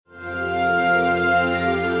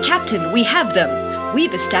Captain, we have them!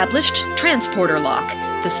 We've established Transporter Lock,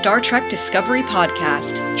 the Star Trek Discovery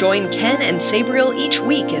podcast. Join Ken and Sabriel each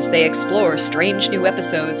week as they explore strange new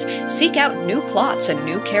episodes, seek out new plots and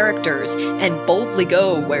new characters, and boldly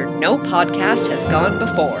go where no podcast has gone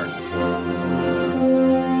before.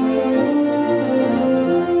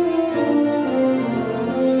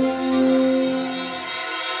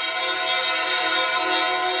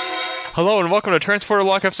 Hello and welcome to Transporter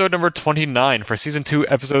Lock episode number 29 for season 2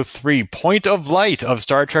 episode 3, Point of Light of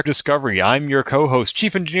Star Trek Discovery. I'm your co-host,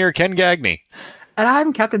 Chief Engineer Ken Gagney. And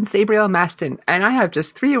I'm Captain Sabriel Maston, and I have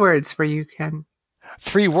just 3 words for you, Ken.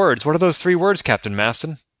 3 words? What are those 3 words, Captain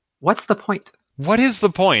Maston? What's the point? What is the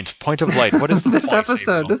point? Point of Light. What is the this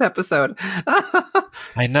point? This episode.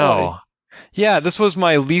 I know. Yeah, this was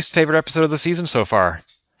my least favorite episode of the season so far.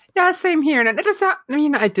 Yeah, same here. And it just,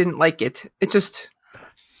 I didn't like it. It just...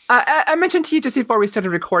 I mentioned to you just before we started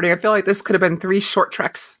recording, I feel like this could have been 3 short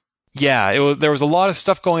treks. Yeah, there was a lot of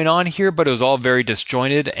stuff going on here, but it was all very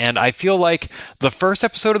disjointed, and I feel like the first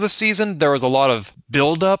episode of the season, there was a lot of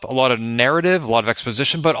build-up, a lot of narrative, a lot of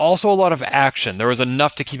exposition, but also a lot of action. There was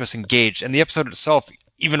enough to keep us engaged, and the episode itself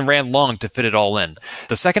even ran long to fit it all in.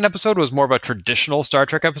 The second episode was more of a traditional Star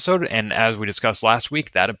Trek episode, and as we discussed last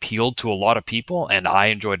week, that appealed to a lot of people, and I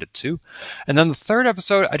enjoyed it too. And then the third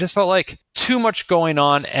episode, I just felt like too much going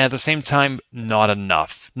on, and at the same time, not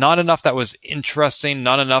enough. Not enough that was interesting,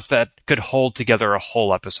 not enough that could hold together a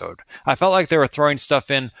whole episode. I felt like they were throwing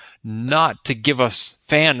stuff in not to give us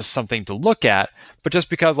fans something to look at, but just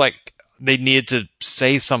because they needed to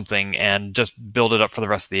say something and just build it up for the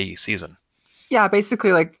rest of the season. Yeah,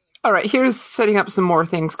 basically, all right, here's setting up some more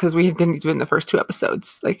things because we didn't do it in the first 2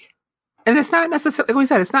 episodes. And it's not necessarily, like we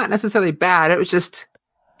said, it's not necessarily bad. It was just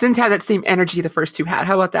didn't have that same energy the first 2 had.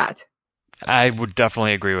 How about that? I would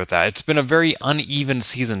definitely agree with that. It's been a very uneven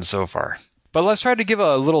season so far. But let's try to give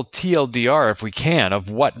a little TLDR, if we can, of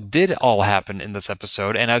what did all happen in this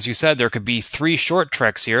episode. And as you said, there could be 3 short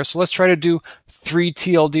treks here, so let's try to do 3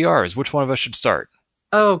 TLDRs. Which one of us should start?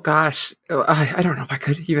 Oh, gosh. I don't know if I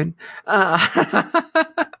could even.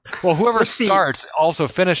 Well, whoever starts also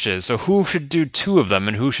finishes, so who should do 2 of them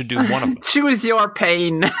and who should do 1 of them? Choose your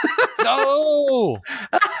pain. No!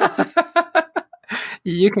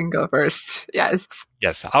 You can go first. Yes.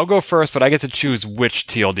 Yes, I'll go first, but I get to choose which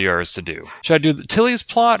TLDRs to do. Should I do Tilly's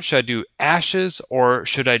plot? Should I do Ash's? Or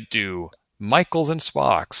should I do Michael's and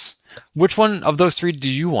Spock's? Which one of those 3 do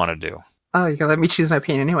you want to do? Oh, you're going to let me choose my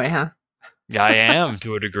pain anyway, huh? Yeah, I am,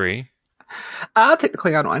 to a degree. I'll take the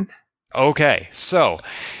Klingon one. Okay, so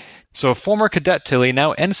former Cadet Tilly,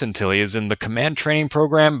 now Ensign Tilly, is in the command training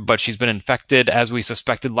program, but she's been infected, as we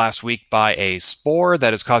suspected last week, by a spore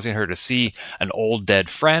that is causing her to see an old dead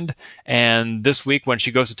friend. And this week, when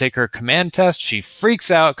she goes to take her command test, she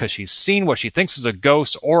freaks out because she's seen what she thinks is a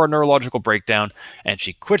ghost or a neurological breakdown, and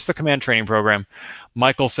she quits the command training program.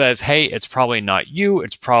 Michael says, hey, it's probably not you,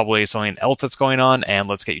 it's probably something else that's going on, and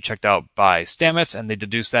let's get you checked out by Stamets, and they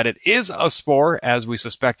deduce that it is a spore, as we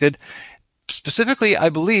suspected. Specifically, I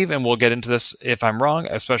believe, and we'll get into this if I'm wrong,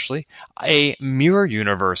 especially, a mirror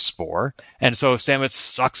universe spore. And so Stamets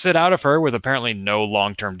sucks it out of her with apparently no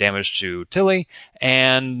long-term damage to Tilly,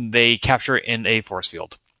 and they capture it in a force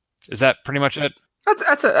field. Is that pretty much it?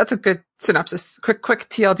 That's a good synopsis. Quick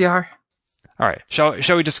TLDR. All right.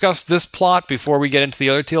 Shall we discuss this plot before we get into the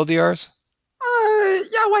other TLDRs?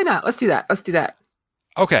 Yeah, why not? Let's do that.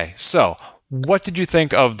 Okay, so what did you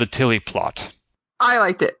think of the Tilly plot? I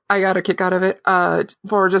liked it. I got a kick out of it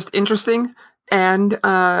for just interesting. And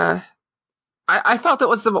I felt it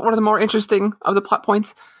was one of the more interesting of the plot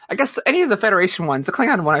points. I guess any of the Federation ones, the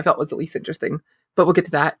Klingon one I felt was the least interesting. But we'll get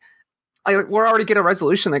to that. We're already getting a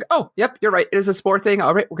resolution I oh, yep, you're right. It is a spore thing.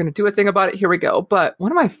 All right, we're going to do a thing about it. Here we go. But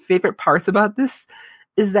one of my favorite parts about this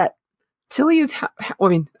is that Tilly is...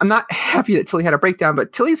 I'm not happy that Tilly had a breakdown,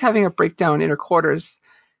 but Tilly's having a breakdown in her quarters.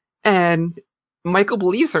 And Michael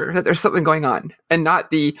believes her that there's something going on. And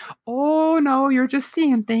not oh, no, you're just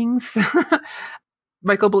seeing things.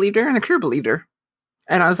 Michael believed her and the crew believed her.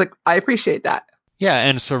 And I was like, I appreciate that. Yeah,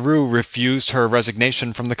 and Saru refused her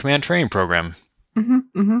resignation from the command training program.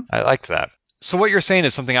 I liked that. So what you're saying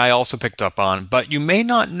is something I also picked up on, but you may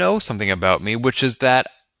not know something about me, which is that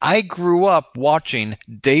I grew up watching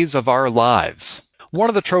Days of Our Lives. One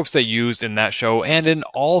of the tropes they used in that show and in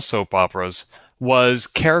all soap operas was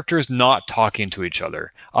characters not talking to each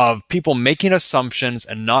other, of people making assumptions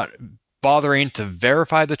and not bothering to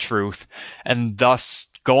verify the truth, and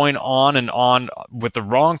thus going on and on with the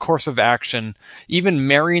wrong course of action, even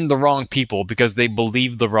marrying the wrong people because they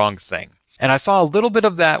believe the wrong thing. And I saw a little bit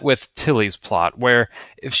of that with Tilly's plot, where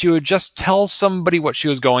if she would just tell somebody what she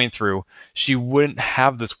was going through, she wouldn't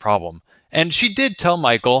have this problem. And she did tell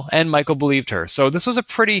Michael, and Michael believed her. So this was a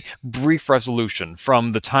pretty brief resolution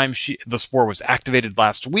from the time the spore was activated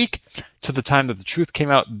last week to the time that the truth came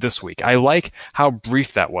out this week. I like how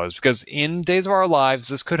brief that was, because in Days of Our Lives,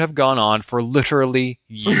 this could have gone on for literally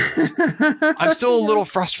years. I'm still a little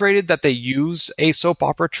frustrated that they use a soap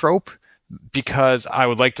opera trope, because I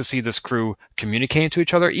would like to see this crew communicating to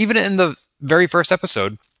each other. Even in the very first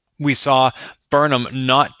episode, we saw Burnham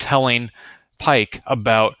not telling Pike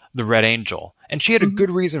about the Red Angel. And she had a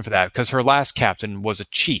good reason for that, because her last captain was a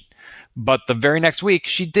cheat. But the very next week,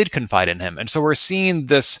 she did confide in him. And so we're seeing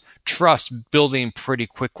this trust building pretty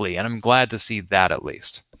quickly. And I'm glad to see that, at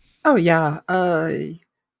least. Oh, yeah.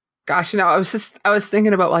 Gosh, I was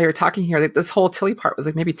thinking about while you were talking here, like this whole Tilly part was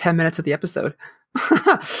like maybe 10 minutes of the episode.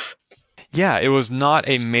 Yeah, it was not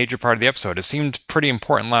a major part of the episode. It seemed pretty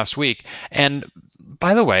important last week. And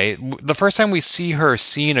by the way, the first time we see her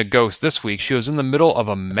seeing a ghost this week, she was in the middle of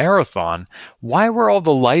a marathon. Why were all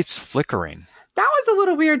the lights flickering? That was a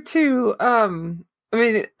little weird too. I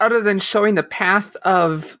mean, other than showing the path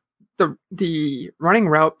of the running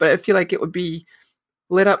route, but I feel like it would be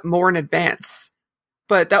lit up more in advance.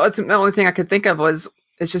 But that was the only thing I could think of, was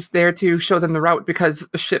it's just there to show them the route, because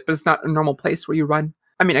a ship is not a normal place where you run.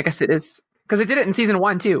 I mean, I guess it is, because they did it in season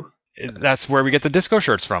 1 too. That's where we get the disco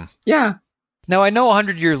shirts from. Yeah. Now, I know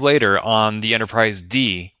 100 years later on the Enterprise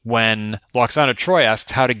D, when Loxana Troi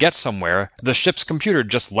asks how to get somewhere, the ship's computer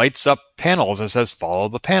just lights up panels and says, follow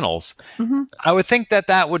the panels. Mm-hmm. I would think that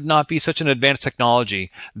that would not be such an advanced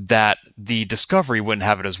technology that the Discovery wouldn't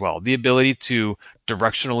have it as well. The ability to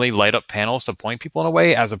directionally light up panels to point people in a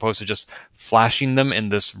way, as opposed to just flashing them in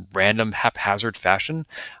this random haphazard fashion.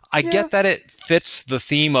 I get that it fits the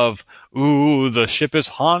theme of, ooh, the ship is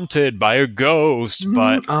haunted by a ghost,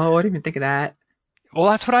 but... Oh, I didn't even think of that. Well,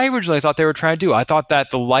 that's what I originally thought they were trying to do. I thought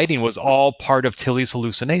that the lighting was all part of Tilly's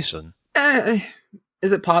hallucination.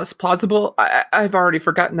 Is it plausible? I've already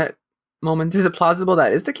forgotten that moment. Is it plausible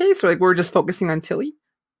that is the case? Or like we're just focusing on Tilly?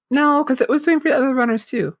 No, because it was doing for the other runners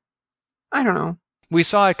too. I don't know. We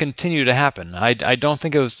saw it continue to happen. I don't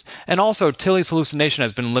think it was... And also, Tilly's hallucination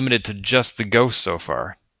has been limited to just the ghost so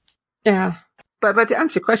far. Yeah. But to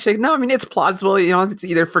answer your question, no, I mean, it's plausible, it's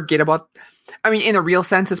either forget about... I mean, in a real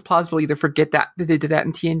sense, it's plausible either forget that they did that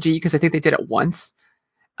in TNG, because I think they did it once.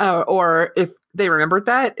 Or if they remembered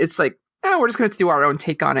that, it's like, we're just going to do our own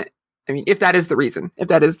take on it. I mean, if that is the reason, if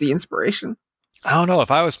that is the inspiration. I don't know. If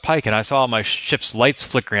I was Pike and I saw my ship's lights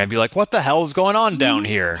flickering, I'd be like, what the hell is going on down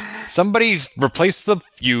here? Somebody replace the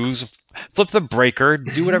fuse, flip the breaker,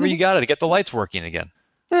 do whatever you got to get the lights working again.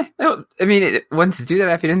 I mean, it wouldn't do that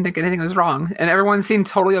if you didn't think anything was wrong. And everyone seemed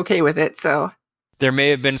totally okay with it, so... There may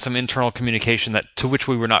have been some internal communication to which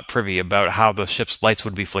we were not privy about how the ship's lights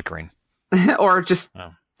would be flickering. Or just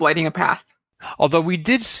lighting a path. Although we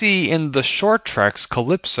did see in the short treks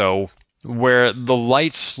Calypso, where the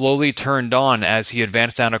lights slowly turned on as he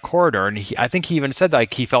advanced down a corridor, and I think he even said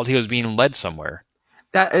that he felt he was being led somewhere.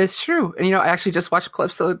 That is true. And, I actually just watched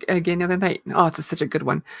Calypso again the other night. Oh, it's such a good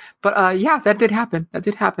one. But, yeah, that did happen.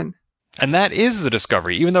 And that is the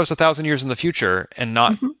Discovery, even though it's 1,000 years in the future and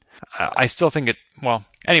not... Mm-hmm. I still think it... Well,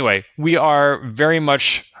 anyway, we are very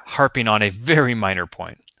much harping on a very minor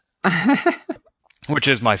point. Which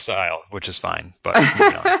is my style, which is fine. But,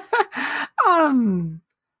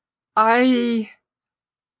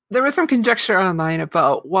 there was some conjecture online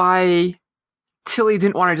about why Tilly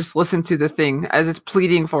didn't want to just listen to the thing as it's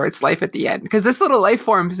pleading for its life at the end. Because this little life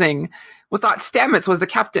form thing, we thought Stamets was the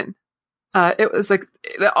captain. It was like,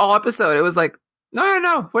 the all episode, it was like,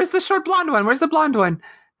 no, where's the short blonde one? Where's the blonde one?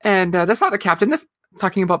 And that's not the captain. That's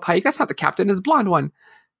talking about Pike. That's not the captain. It's the blonde one.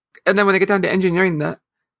 And then when they get down to engineering, the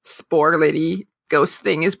spore lady ghost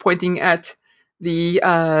thing is pointing at the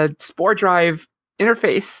spore drive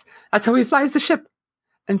interface. That's how he flies the ship.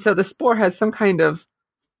 And so the spore has some kind of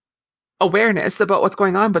awareness about what's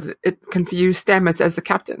going on, but it confused Stamets as the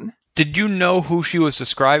captain. Did you know who she was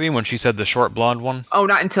describing when she said the short blonde one? Oh,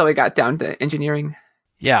 not until we got down to engineering.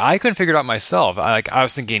 Yeah, I couldn't figure it out myself. I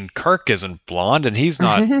was thinking Kirk isn't blonde, and he's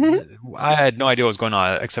not. I had no idea what was going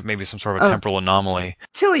on, except maybe some sort of a temporal anomaly.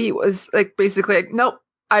 Tilly was basically like, nope,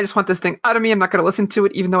 I just want this thing out of me. I'm not going to listen to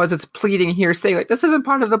it, even though as it's pleading here, saying like, this isn't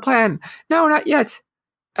part of the plan. No, not yet.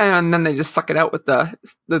 And then they just suck it out with the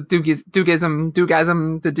doogasm,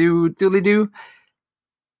 the doodly-doo,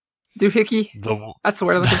 doohickey. That's the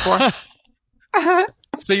word I'm looking for.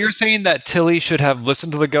 So you're saying that Tilly should have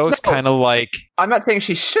listened to the ghost, kind of like... I'm not saying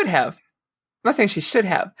she should have.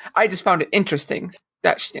 I just found it interesting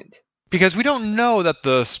that she didn't. Because we don't know that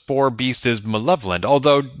the Spore Beast is malevolent,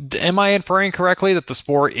 although, am I inferring correctly that the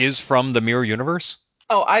Spore is from the Mirror Universe?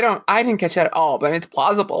 Oh, I didn't catch that at all, but I mean, it's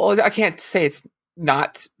plausible. I can't say it's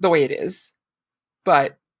not the way it is,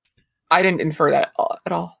 but I didn't infer that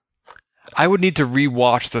at all. I would need to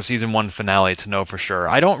rewatch the season 1 finale to know for sure.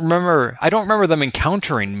 I don't remember them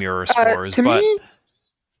encountering mirror spores, to me,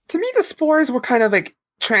 the spores were kind of like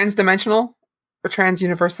trans-dimensional or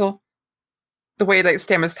trans-universal. The way that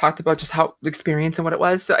Stamets talked about just how the experience and what it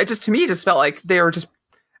was. So to me, it just felt like they were just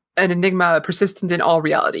an enigma persistent in all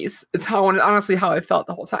realities. It's honestly how I felt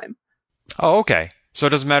the whole time. Oh, okay. So it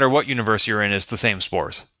doesn't matter what universe you're in, it's the same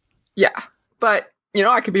spores. Yeah. But,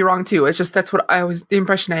 I could be wrong too. It's just that's what the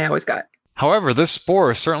impression I always got. However, this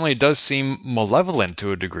spore certainly does seem malevolent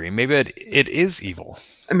to a degree. Maybe it is evil.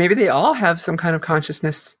 And maybe they all have some kind of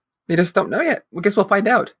consciousness. We just don't know yet. I guess we'll find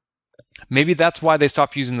out. Maybe that's why they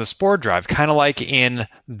stopped using the spore drive. Kind of like in...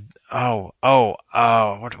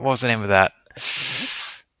 what was the name of that?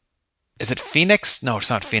 Is it Phoenix? No, it's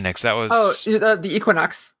not Phoenix. That was... the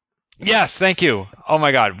Equinox. Yes, thank you. Oh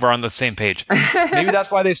my god, we're on the same page. Maybe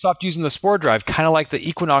that's why they stopped using the spore drive, kind of like the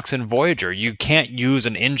Equinox in Voyager. You can't use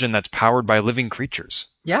an engine that's powered by living creatures.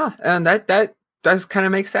 Yeah, and that does kind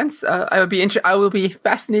of make sense. I will be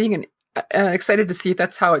fascinating and excited to see if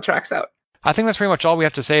that's how it tracks out. I think that's pretty much all we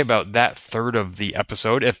have to say about that third of the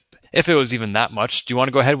episode, if it was even that much. Do you want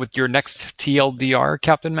to go ahead with your next TLDR,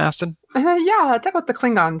 Captain Maston? Yeah, talk about the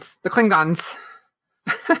Klingons. The Klingons.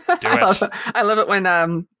 Do it. I love it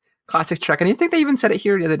when classic Trek, and I think they even said it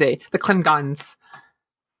here the other day. The Klingons,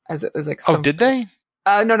 as it was like. Oh, did they?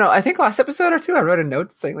 No. I think last episode or two, I wrote a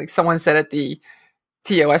note saying like someone said it the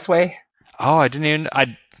TOS way. Oh,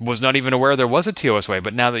 I was not even aware there was a TOS way,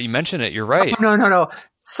 but now that you mention it, you're right. Oh, no.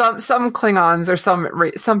 Some Klingons or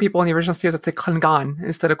some people in the original series would say Klingon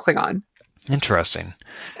instead of Klingon. Interesting.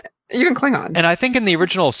 Even Klingons. And I think in the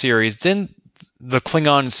original series, didn't the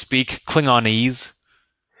Klingons speak Klingonese?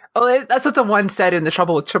 Oh, that's what the one said in The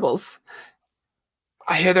Trouble with Tribbles.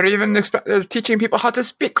 I hear they're teaching people how to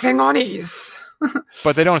speak Klingonese.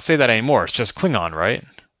 But they don't say that anymore. It's just Klingon, right?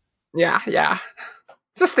 Yeah.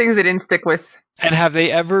 Just things they didn't stick with. And have they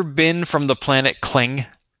ever been from the planet Kling?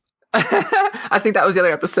 I think that was the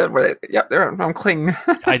other episode where they're from Kling.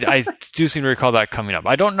 I do seem to recall that coming up.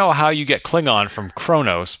 I don't know how you get Klingon from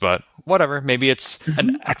Kronos, but whatever. Maybe it's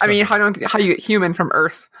an I mean, how you get human from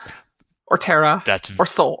Earth or Terra or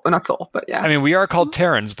Sol, not Sol, but yeah. I mean, we are called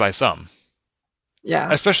Terrans by some. Yeah.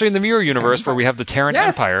 Especially in the Mirror Universe where we have the Terran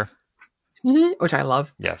Empire. Which I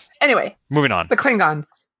love. Yes. Anyway. Moving on. The Klingons.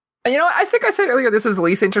 And I think I said earlier this is the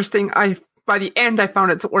least interesting. By the end, I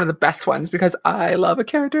found it one of the best ones because I love a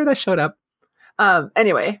character that showed up.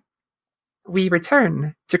 Anyway, we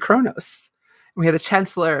return to Kronos. We have the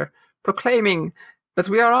Chancellor proclaiming that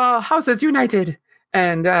we are all houses united.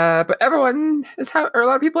 And, but a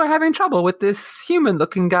lot of people are having trouble with this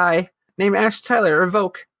human-looking guy named Ash Tyler, or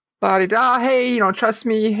Voq. Ba-di-da, hey, you don't trust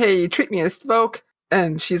me. Hey, treat me as Voq.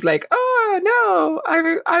 And she's like, oh, no,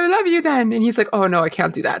 I love you then. And he's like, oh, no, I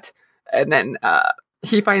can't do that. And then,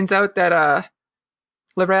 he finds out that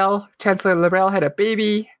Chancellor L'Rell had a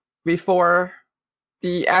baby before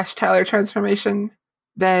the Ash Tyler transformation.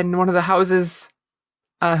 Then one of the houses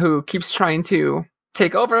who keeps trying to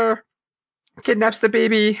take over kidnaps the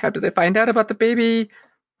baby. After they find out about the baby,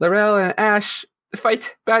 L'Rell and Ash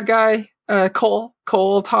fight bad guy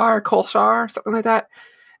Kolshar, something like that.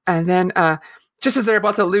 And then just as they're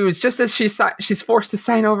about to lose, just as she's forced to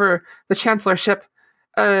sign over the chancellorship,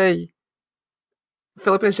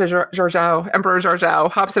 Philippe Georgiou, Emperor Georgiou,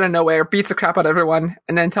 hops in of nowhere, beats the crap out of everyone,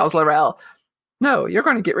 and then tells L'Rell, no, you're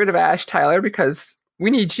going to get rid of Ash Tyler because we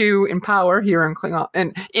need you in power here in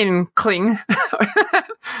Kling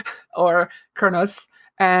or Kronos,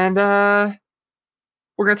 and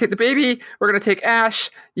we're going to take the baby, we're going to take Ash,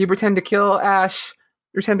 you pretend to kill Ash,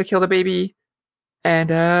 pretend to kill the baby, and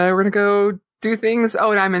we're going to go do things.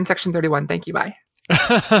 Oh, and I'm in section 31. Thank you, bye.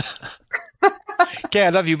 Okay, I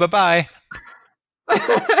love you, bye-bye.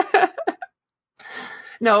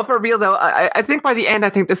 No, for real though, I think by the end, I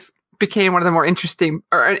think this became one of the more interesting,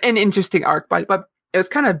 or an interesting arc, but it was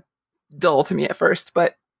kind of dull to me at first.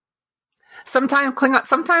 But sometimes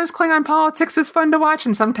Klingon politics is fun to watch,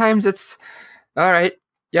 and sometimes it's all right.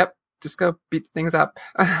 Yep, just go beat things up.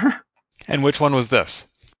 And which one was this?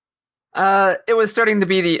 It was starting to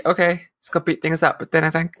be okay, let's go beat things up, but then I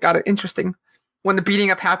think got it interesting when the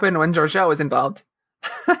beating up happened when Georgiou was involved.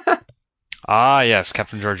 Ah, yes,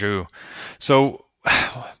 Captain Georgiou. So,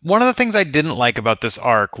 one of the things I didn't like about this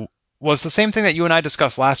arc was the same thing that you and I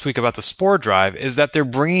discussed last week about the Spore Drive, is that they're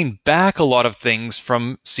bringing back a lot of things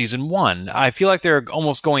from season 1. I feel like they're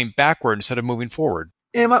almost going backward instead of moving forward.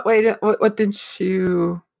 In what way? What didn't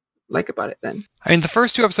you like about it then? I mean, the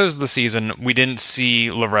first 2 episodes of the season, we didn't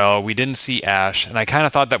see L'Rell, we didn't see Ash, and I kind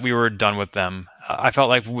of thought that we were done with them. I felt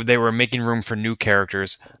like they were making room for new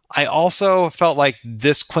characters. I also felt like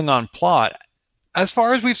this Klingon plot, as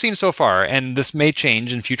far as we've seen so far, and this may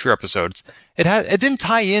change in future episodes, it didn't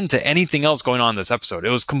tie into anything else going on in this episode. It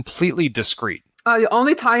was completely discreet. The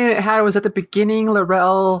only tie-in it had was at the beginning.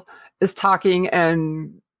 L'Rell is talking,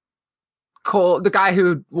 and Cole, the guy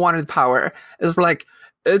who wanted power, is like,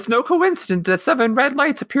 "It's no coincidence that 7 red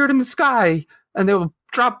lights appeared in the sky, and they will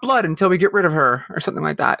drop blood until we get rid of her," or something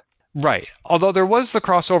like that. Right. Although there was the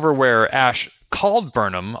crossover where Ash called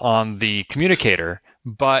Burnham on the communicator,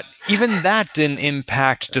 but even that didn't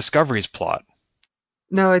impact Discovery's plot.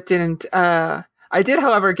 No, it didn't. I did,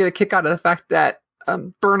 however, get a kick out of the fact that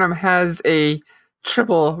Burnham has a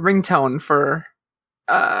triple ringtone for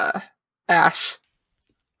Ash.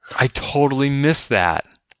 I totally missed that.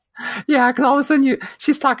 Yeah, because all of a sudden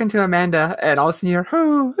she's talking to Amanda, and all of a sudden you're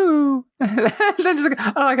hoo. And then she's like,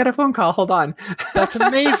 "Oh, I got a phone call. Hold on." That's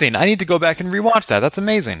amazing. I need to go back and rewatch that. That's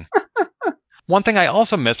amazing. One thing I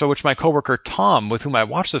also missed, but which my coworker Tom, with whom I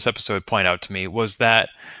watched this episode, pointed out to me, was that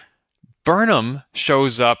Burnham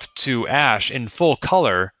shows up to Ash in full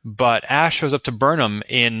color, but Ash shows up to Burnham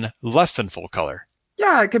in less than full color.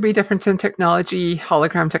 Yeah, it could be a difference in technology,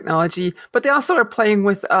 hologram technology, but they also are playing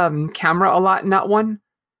with camera a lot in that one,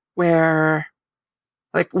 where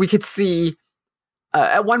like we could see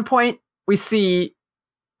at one point we see,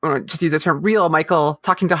 just use the term, real Michael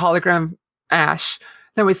talking to hologram Ash.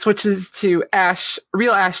 Then we switches to Ash,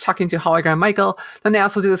 real Ash talking to hologram Michael. Then they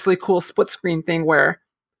also do this really cool split screen thing where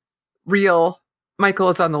real Michael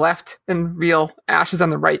is on the left and real Ash is on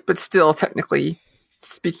the right, but still technically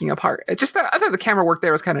speaking apart. I thought the camera work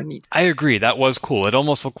there was kind of neat. I agree. That was cool. It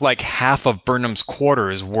almost looked like half of Burnham's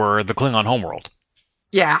quarters were the Klingon homeworld.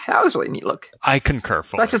 Yeah, that was a really neat look. I concur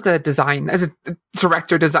fully. That's just a design, as a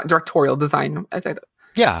directorial design. I think.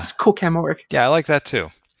 Yeah. Just cool camera work. Yeah, I like that too.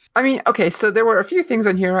 I mean, okay, so there were a few things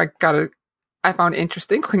on here I found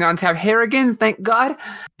interesting. Klingons have hair again, thank God.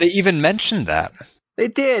 They even mentioned that. They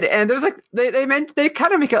did, and there's like they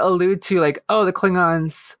kind of make it allude to like, oh, the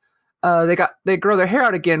Klingons, they grow their hair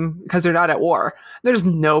out again because they're not at war. There's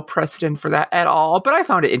no precedent for that at all, but I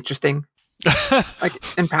found it interesting.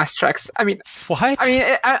 Like in past treks. I mean, what? I mean,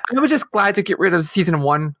 I was just glad to get rid of season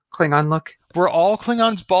 1 Klingon look. Were all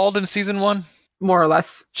Klingons bald in season 1? More or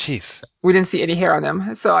less. Jeez. We didn't see any hair on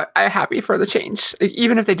them, so I'm happy for the change. Like,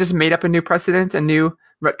 even if they just made up a new precedent, a new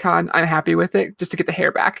retcon, I'm happy with it, just to get the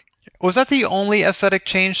hair back. Was that the only aesthetic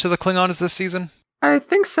change to the Klingons this season? I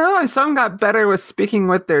think so, and some got better with speaking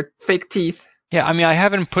with their fake teeth. Yeah, I mean, I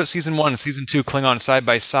haven't put season 1 and season 2 Klingon side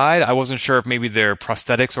by side. I wasn't sure if maybe their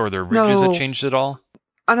prosthetics or their ridges had changed at all.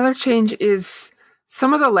 Another change is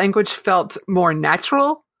some of the language felt more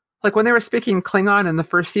natural. Like when they were speaking Klingon in the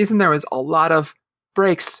first season, there was a lot of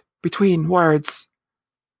breaks between words.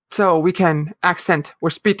 So we can accent,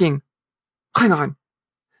 we're speaking Klingon.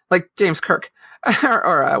 Like James Kirk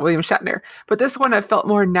or William Shatner. But this one, it felt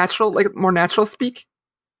more natural, like more natural speak.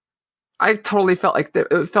 I totally felt like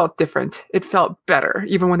it felt different. It felt better,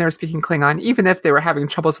 even when they were speaking Klingon, even if they were having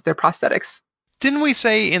troubles with their prosthetics. Didn't we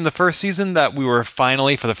say in the first season that we were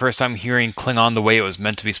finally, for the first time, hearing Klingon the way it was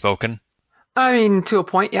meant to be spoken? I mean, to a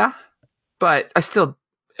point, yeah. But I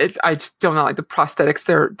just don't know, like the prosthetics,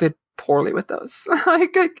 they did poorly with those. I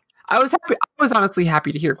was happy. I was honestly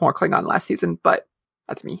happy to hear more Klingon last season, but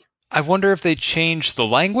that's me. I wonder if they changed the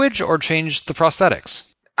language or changed the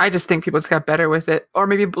prosthetics. I just think people just got better with it, or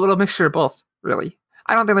maybe a little mixture of both, really.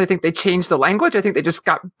 I don't really think they changed the language. I think they just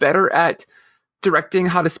got better at directing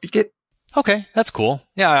how to speak it. Okay, that's cool.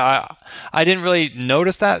 Yeah, I didn't really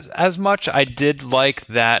notice that as much. I did like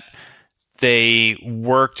that they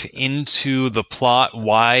worked into the plot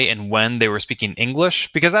why and when they were speaking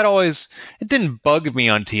English, because it didn't bug me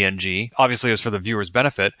on TNG. Obviously, it was for the viewer's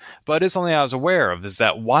benefit, but it's something I was aware of, is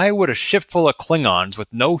that why would a ship full of Klingons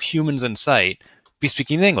with no humans in sight be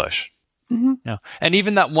speaking English? Mm-hmm. Yeah. And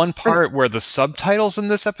even that one part where the subtitles in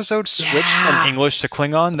this episode switched from English to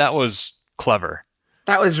Klingon, that was clever.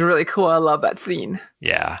 That was really cool. I love that scene.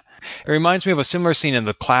 Yeah. It reminds me of a similar scene in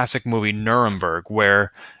the classic movie Nuremberg,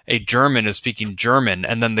 where a German is speaking German,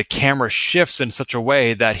 and then the camera shifts in such a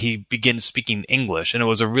way that he begins speaking English, and it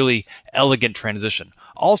was a really elegant transition.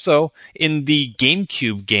 Also, in the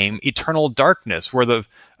GameCube game Eternal Darkness, where the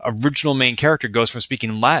original main character goes from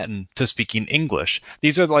speaking Latin to speaking English.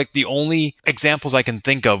 These are like the only examples I can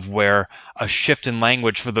think of where a shift in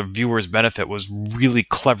language for the viewer's benefit was really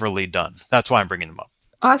cleverly done. That's why I'm bringing them up.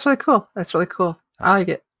 Oh, that's really cool. That's really cool. I like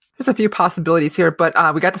it. There's a few possibilities here, but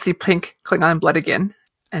we got to see pink Klingon blood again,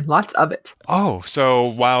 and lots of it. Oh, so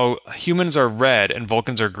while humans are red and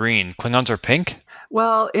Vulcans are green, Klingons are pink?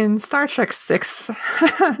 Well, in Star Trek 6,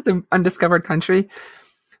 The Undiscovered Country,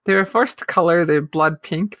 they were forced to color their blood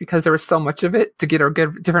pink because there was so much of it to get a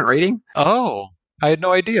good different rating. Oh, I had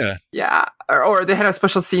no idea. Yeah, or they had a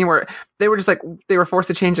special scene where they were just like, they were forced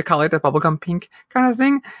to change the color to bubblegum pink kind of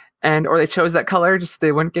thing, or they chose that color just so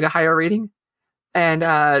they wouldn't get a higher rating. And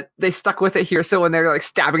they stuck with it here, so when they're like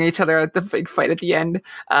stabbing each other at the big fight at the end,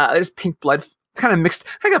 there's pink blood, kind of mixed,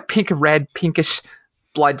 like a pink-red, pinkish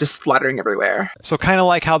blood just splattering everywhere. So kind of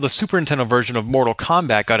like how the Super Nintendo version of Mortal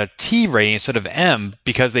Kombat got a T rating instead of M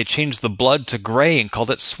because they changed the blood to gray and called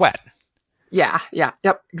it sweat.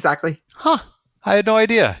 Yep, exactly. Huh, I had no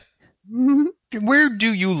idea. Where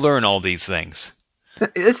do you learn all these things?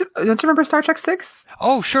 Don't you remember Star Trek 6?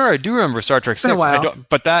 Oh, sure, I do remember Star Trek 6. Been a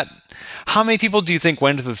while. How many people do you think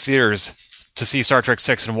went to the theaters to see Star Trek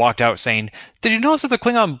 6 and walked out saying, "Did you notice that the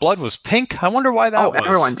Klingon blood was pink? I wonder why that was."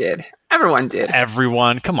 Everyone did. Everyone did.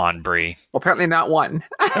 Everyone? Come on, Bree. Well, apparently not one.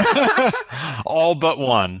 All but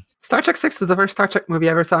one. Star Trek 6 is the first Star Trek movie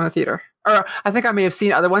I ever saw in a theater. Or I think I may have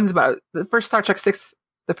seen other ones, but the first Star Trek 6,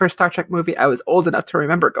 the first Star Trek movie I was old enough to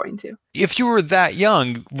remember going to. If you were that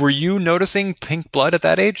young, were you noticing pink blood at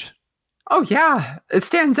that age? Oh, yeah. It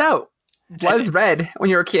stands out. Blood's red when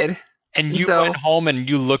you're a kid. And you went home and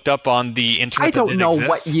you looked up on the internet. I don't know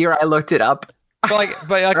what year I looked it up. But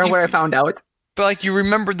or where I found out. But you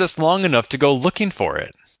remembered this long enough to go looking for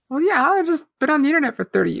it. Well, yeah, I've just been on the internet for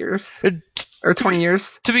 30 years. Or 20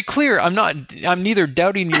 years. To be clear, I'm neither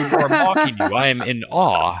doubting you nor mocking you. I am in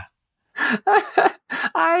awe.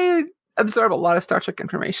 I absorb a lot of Star Trek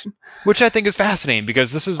information. Which I think is fascinating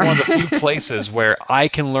because this is one of the few places where I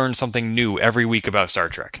can learn something new every week about Star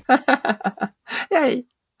Trek. Yay.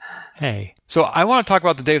 Hey. So I want to talk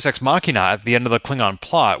about the Deus Ex Machina at the end of the Klingon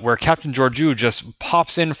plot, where Captain Georgiou just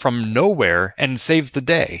pops in from nowhere and saves the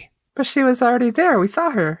day. But she was already there. We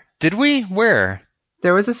saw her. Did we? Where?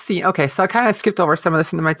 There was a scene. Okay, so I kind of skipped over some of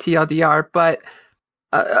this into my TLDR, but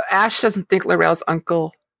Ash doesn't think L'Oreal's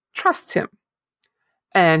uncle trusts him.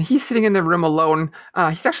 And he's sitting in the room alone.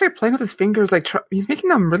 He's actually playing with his fingers, like he's making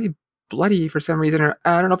them really bloody for some reason. Or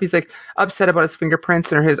I don't know if he's like upset about his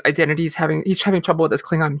fingerprints or his identity. He's having trouble with his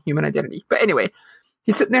Klingon human identity. But anyway,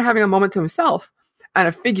 he's sitting there having a moment to himself, and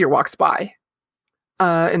a figure walks by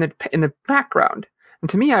in the background. And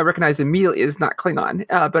to me, I recognized immediately it's not Klingon.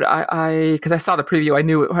 But because I saw the preview, I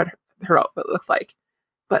knew what her outfit looked like.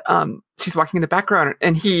 But she's walking in the background,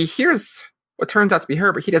 and he hears what turns out to be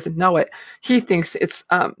her, but he doesn't know it. He thinks it's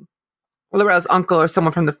L'Oreal's uncle or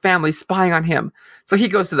someone from the family spying on him. So he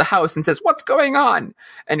goes to the house and says, "What's going on?"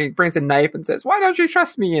 And he brings a knife and says, "Why don't you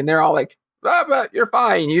trust me?" And they're all like, "But you're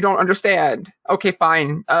fine. You don't understand." Okay,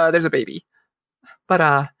 fine. There's a baby.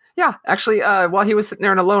 But yeah, actually, while he was sitting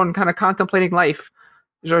there and alone, kind of contemplating life,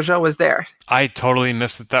 Georgiou was there. I totally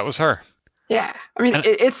missed that was her. Yeah. I mean,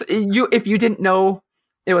 it's you. If you didn't know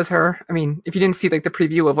it was her, I mean, if you didn't see like the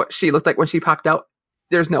preview of what she looked like when she popped out,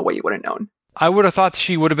 there's no way you would have known. I would have thought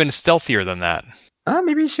she would have been stealthier than that.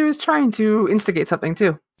 Maybe she was trying to instigate something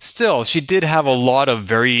too. Still, she did have a lot of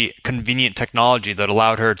very convenient technology that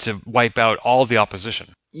allowed her to wipe out all the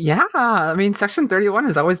opposition. Yeah, I mean, Section 31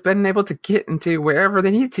 has always been able to get into wherever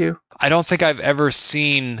they need to. I don't think I've ever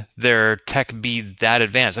seen their tech be that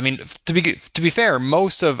advanced. I mean, to be fair,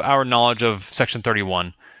 most of our knowledge of Section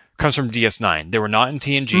 31 comes from DS9. They were not in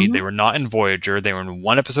TNG. Mm-hmm. They were not in Voyager. They were in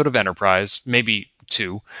one episode of Enterprise, maybe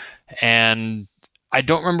two. And I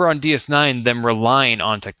don't remember on DS9 them relying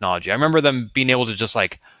on technology. I remember them being able to just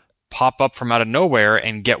like pop up from out of nowhere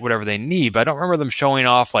and get whatever they need, but I don't remember them showing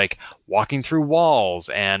off like walking through walls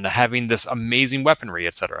and having this amazing weaponry,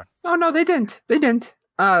 etc. Oh no, they didn't.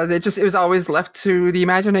 It was always left to the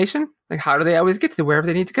imagination. Like, how do they always get to wherever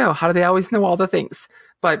they need to go? How do they always know all the things?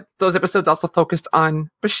 But those episodes also focused on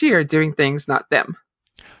Bashir doing things, not them.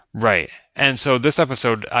 Right. And so this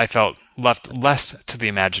episode, I felt, left less to the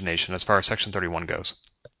imagination as far as Section 31 goes.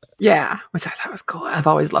 Yeah, which I thought was cool. I've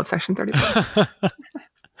always loved Section 31.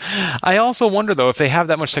 I also wonder, though, if they have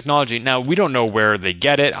that much technology. Now, we don't know where they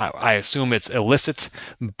get it. I assume it's illicit,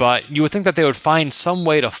 but you would think that they would find some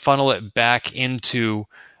way to funnel it back into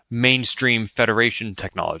mainstream Federation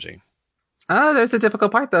technology. There's a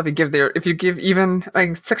difficult part though. If you give even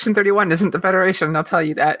like Section 31 isn't the Federation, I'll tell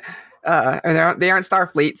you that. And they aren't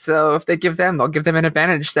Starfleet, so if they give them, they'll give them an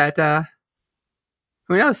advantage that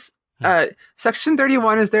who knows? Section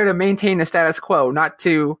 31 is there to maintain the status quo, not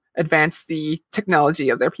to advance the technology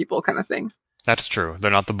of their people, kind of thing. That's true.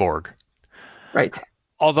 They're not the Borg. Right.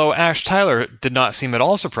 Although Ash Tyler did not seem at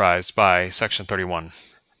all surprised by Section 31.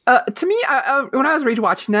 To me, when I was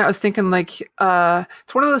rewatching that, I was thinking like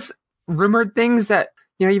it's one of those rumored things that,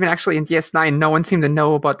 even actually in DS9, no one seemed to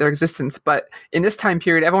know about their existence. But in this time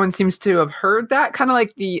period, everyone seems to have heard that. Kind of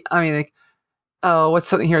like what's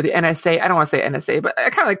something here? The NSA. I don't want to say NSA, but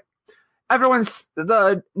kind of like everyone's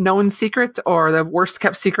the known secret or the worst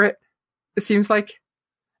kept secret. It seems like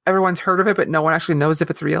everyone's heard of it, but no one actually knows if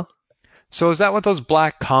it's real. So is that what those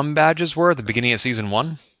black comm badges were at the beginning of Season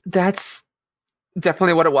 1? That's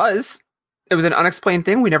definitely what it was. It was an unexplained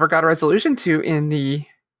thing we never got a resolution to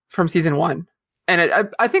from Season 1. And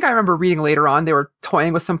I think I remember reading later on they were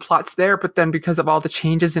toying with some plots there, but then because of all the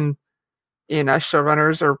changes in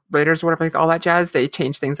showrunners or writers or whatever, all that jazz, they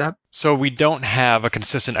changed things up. So we don't have a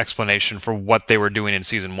consistent explanation for what they were doing in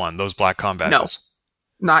Season 1, those black comm badges?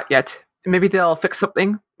 No, not yet. Maybe they'll fix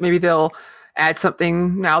something. Maybe they'll add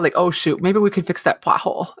something now, like, oh shoot, maybe we could fix that plot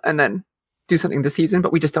hole and then do something this season,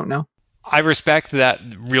 but we just don't know. I respect that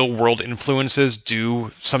real world influences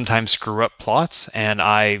do sometimes screw up plots, and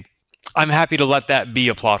I'm happy to let that be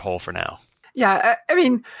a plot hole for now. Yeah, I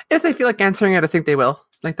mean, if they feel like answering it, I think they will.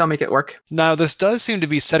 Like, they'll make it work. Now, this does seem to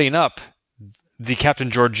be setting up the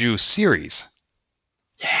Captain Georgiou series.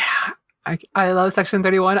 Yeah, I love Section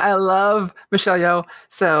 31. I love Michelle Yeoh,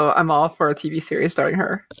 so I'm all for a TV series starring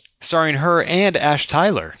her. Starring her and Ash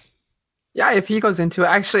Tyler. Yeah, if he goes into it.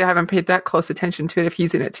 Actually, I haven't paid that close attention to it if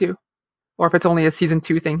he's in it too. Or if it's only a Season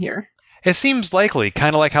 2 thing here. It seems likely,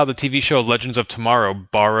 kind of like how the TV show Legends of Tomorrow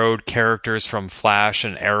borrowed characters from Flash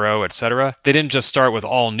and Arrow, etc. They didn't just start with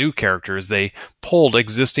all new characters, they pulled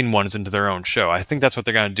existing ones into their own show. I think that's what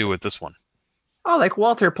they're going to do with this one. Oh, like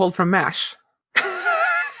Walter pulled from MASH.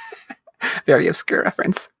 Very obscure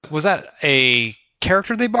reference. Was that a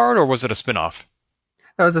character they borrowed, or was it a spin-off?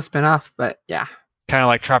 That was a spin-off, but yeah. Kind of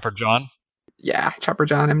like Trapper John? Yeah, Trapper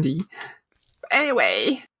John, MD.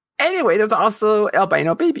 Anyway, there's also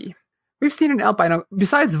Albino Baby. We've seen an albino,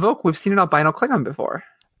 besides Voq, we've seen an albino Klingon before.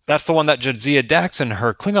 That's the one that Jadzia Dax and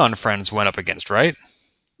her Klingon friends went up against, right?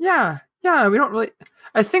 Yeah, we don't really...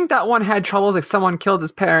 I think that one had troubles, like someone killed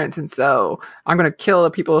his parents, and so I'm going to kill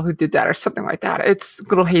the people who did that, or something like that. It's a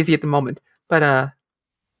little hazy at the moment, but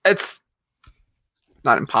it's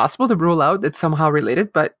not impossible to rule out it's somehow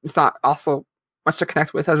related, but it's not also much to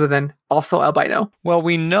connect with other than also albino. Well,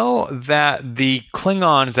 we know that the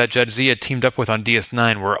Klingons that Jadzia teamed up with on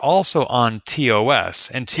DS9 were also on TOS,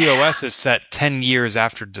 and TOS is set 10 years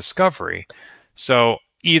after Discovery. So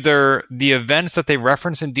either the events that they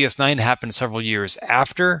reference in DS9 happen several years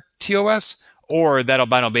after TOS, or that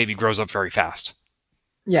albino baby grows up very fast.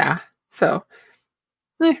 Yeah, so...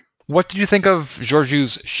 What did you think of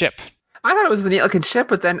Georgiou's ship? I thought it was a neat-looking ship,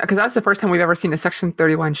 but then... Because that's the first time we've ever seen a Section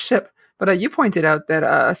 31 ship. But you pointed out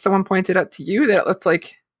that someone pointed out to you that it looked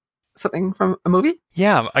like something from a movie?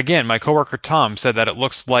 Yeah, again, my coworker Tom said that it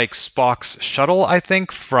looks like Spock's shuttle, I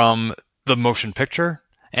think, from the motion picture.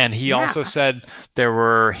 And he also said there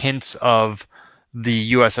were hints of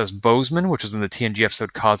the USS Bozeman, which was in the TNG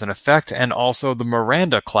episode Cause and Effect, and also the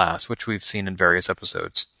Miranda class, which we've seen in various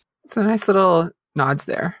episodes. So nice little nods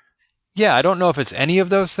there. Yeah, I don't know if it's any of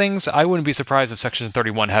those things. I wouldn't be surprised if Section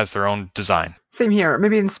 31 has their own design. Same here.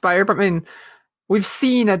 Maybe inspired, but I mean, we've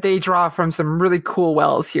seen that they draw from some really cool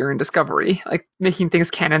wells here in Discovery, like making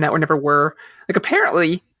things canon that never were. Like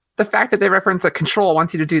apparently, the fact that they reference that Control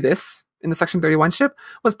wants you to do this in the Section 31 ship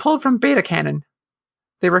was pulled from Beta canon.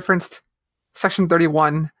 They referenced Section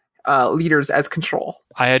 31 leaders as Control.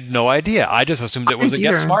 I had no idea. I just assumed it was a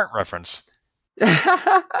Get Smart reference.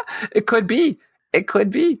 It could be. It could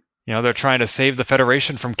be. You know, they're trying to save the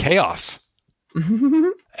Federation from chaos.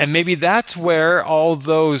 And maybe that's where all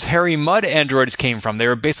those hairy mud androids came from. They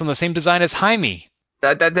were based on the same design as Jaime.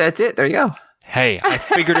 That's it. There you go. Hey, I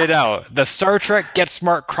figured it out. The Star Trek Get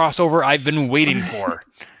Smart crossover I've been waiting for.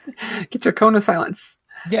 Get your cone of silence.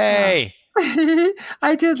 Yay!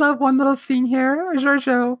 I did love one little scene here.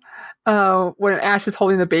 Georgiou, when Ash is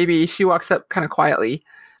holding the baby, she walks up kind of quietly.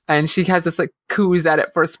 And she has this like coos at it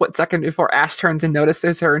for a split second before Ash turns and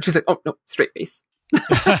notices her. And she's like, oh, no, straight face.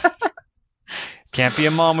 Can't be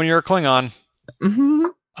a mom when you're a Klingon. Mm-hmm.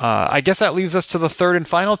 I guess that leaves us to the third and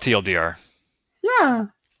final TLDR. Yeah,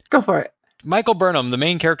 go for it. Michael Burnham, the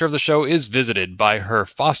main character of the show, is visited by her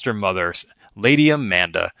foster mother, Lady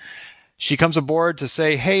Amanda. She comes aboard to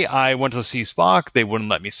say, hey, I went to see Spock. They wouldn't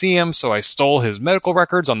let me see him, so I stole his medical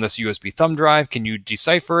records on this USB thumb drive. Can you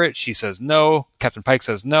decipher it? She says no. Captain Pike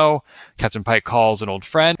says no. Captain Pike calls an old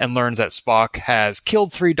friend and learns that Spock has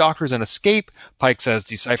killed 3 doctors and escaped. Pike says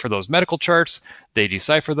decipher those medical charts. They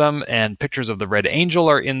decipher them, and pictures of the Red Angel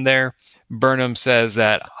are in there. Burnham says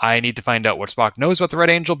that I need to find out what Spock knows about the Red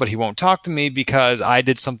Angel, but he won't talk to me because I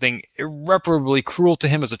did something irreparably cruel to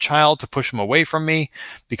him as a child to push him away from me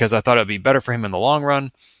because I thought it would be better for him in the long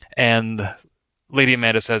run. And Lady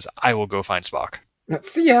Amanda says, I will go find Spock. Let's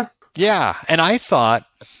see ya. Yeah, and I thought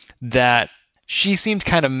that she seemed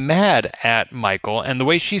kind of mad at Michael and the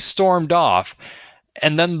way she stormed off.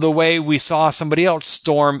 And then the way we saw somebody else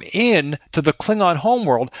storm in to the Klingon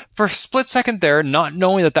homeworld for a split second there, not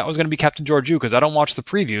knowing that was going to be Captain Georgiou, because I don't watch the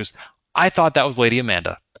previews. I thought that was Lady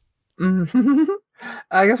Amanda.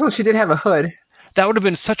 I guess, well, she did have a hood. That would have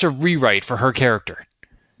been such a rewrite for her character.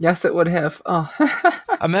 Yes, it would have. Oh.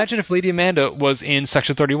 Imagine if Lady Amanda was in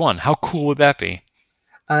Section 31. How cool would that be?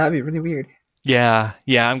 That'd be really weird. Yeah,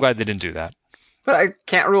 I'm glad they didn't do that. But I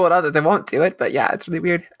can't rule it out that they won't do it, but yeah, it's really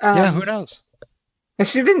weird. Yeah, who knows?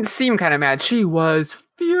 She didn't seem kind of mad. She was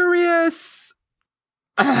furious.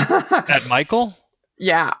 At Michael?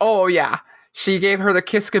 Yeah. Oh, yeah. She gave her the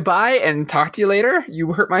kiss goodbye and talk to you later.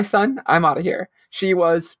 You hurt my son. I'm out of here. She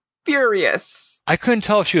was furious. I couldn't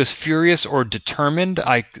tell if she was furious or determined.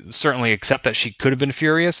 I certainly accept that she could have been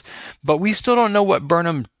furious, but we still don't know what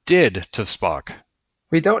Burnham did to Spock.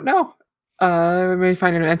 We don't know. We may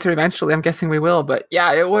find an answer eventually. I'm guessing we will, but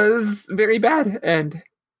yeah, it was very bad. And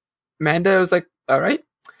Amanda was like, all right.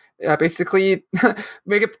 Basically,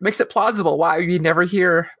 makes it plausible why we never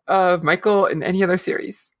hear of Michael in any other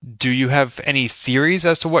series. Do you have any theories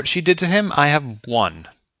as to what she did to him? I have one.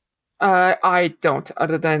 I don't,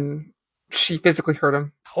 other than she physically hurt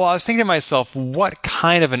him. Well, I was thinking to myself, what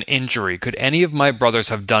kind of an injury could any of my brothers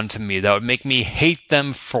have done to me that would make me hate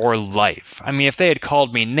them for life? I mean, if they had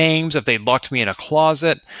called me names, if they'd locked me in a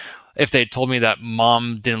closet, if they'd told me that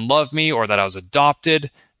mom didn't love me or that I was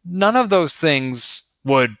adopted, none of those things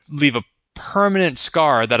would leave a permanent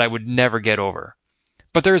scar that I would never get over.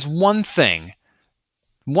 But there's one thing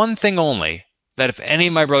only, that if any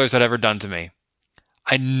of my brothers had ever done to me,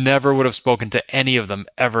 I never would have spoken to any of them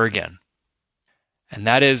ever again. And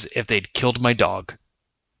that is if they'd killed my dog.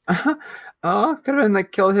 Oh, could have been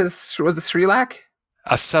like killed his, was it Srilak?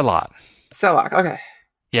 A Selot. Selak, okay.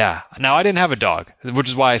 Yeah. Now, I didn't have a dog, which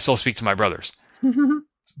is why I still speak to my brothers.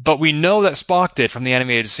 But we know that Spock did from the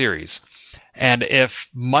animated series. And if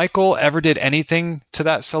Michael ever did anything to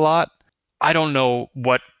that Selot, I don't know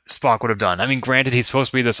what Spock would have done. I mean, granted, he's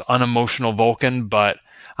supposed to be this unemotional Vulcan, but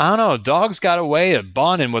I don't know. Dogs got a way of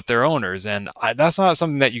bonding with their owners, and that's not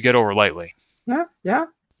something that you get over lightly. Yeah.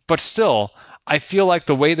 But still, I feel like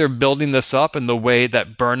the way they're building this up and the way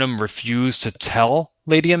that Burnham refused to tell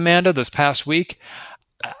Lady Amanda this past week,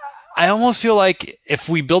 I almost feel like if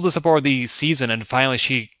we build this up over the season and finally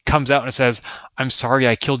she comes out and says, I'm sorry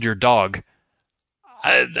I killed your dog,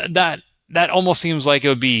 that almost seems like it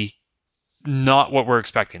would be not what we're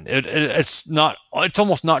expecting. It's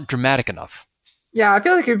almost not dramatic enough. Yeah, I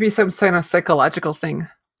feel like it would be some kind of psychological thing.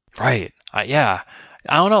 Right. Yeah.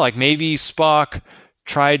 I don't know, like maybe Spock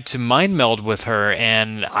tried to mind meld with her,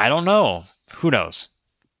 and I don't know. Who knows?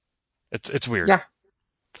 It's weird. Yeah.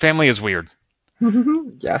 Family is weird.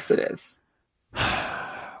 Yes, it is.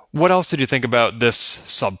 What else did you think about this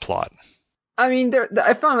subplot? I mean,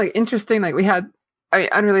 I found like interesting. Like we had,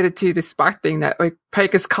 unrelated to the Spock thing, that like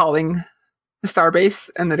Pike is calling the starbase,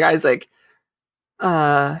 and the guy's like,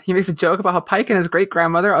 he makes a joke about how Pike and his great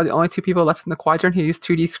grandmother are the only 2 people left in the quadrant who use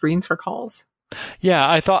 2D screens for calls. Yeah,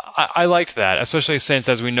 I thought I liked that, especially since,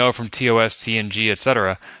 as we know from TOS, TNG,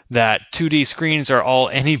 etc., that 2D screens are all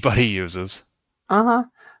anybody uses.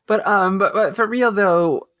 But for real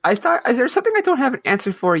though, I thought there's something I don't have an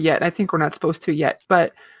answer for yet. And I think we're not supposed to yet.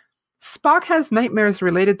 But Spock has nightmares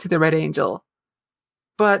related to the Red Angel.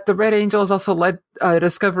 But the Red Angel has also led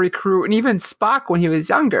Discovery crew, and even Spock when he was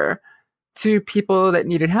younger, to people that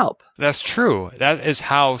needed help. That's true. That is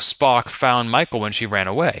how Spock found Michael when she ran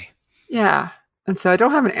away. Yeah. And so I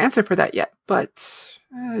don't have an answer for that yet, but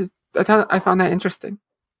I found that interesting.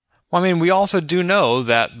 Well, I mean, we also do know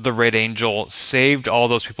that the Red Angel saved all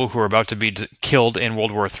those people who were about to be killed in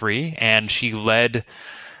World War III, and she led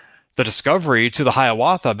the Discovery to the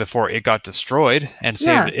Hiawatha before it got destroyed and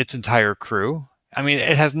saved its entire crew. I mean,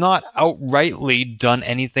 it has not outrightly done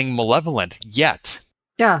anything malevolent yet.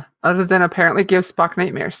 Yeah, other than apparently give Spock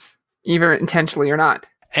nightmares, either intentionally or not.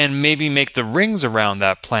 And maybe make the rings around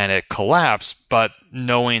that planet collapse, but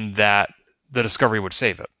knowing that the Discovery would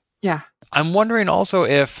save it. Yeah. I'm wondering also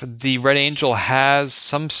if the Red Angel has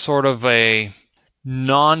some sort of a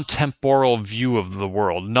non-temporal view of the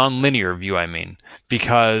world, non-linear view, I mean,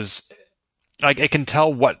 because like it can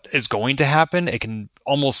tell what is going to happen. It can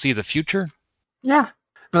almost see the future. Yeah.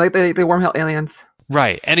 Like the wormhole aliens.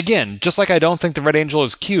 Right. And again, just like I don't think the Red Angel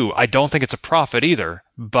is Q, I don't think it's a prophet either,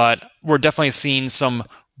 but we're definitely seeing some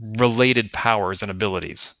related powers and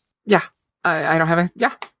abilities. Yeah. I don't have any.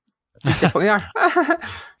 Yeah. We definitely are.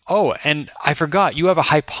 Oh, and I forgot, you have a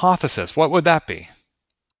hypothesis. What would that be?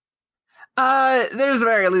 There's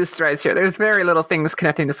very loose threads here. There's very little things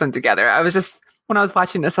connecting this one together. When I was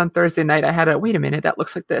watching this on Thursday night, I had wait a minute, that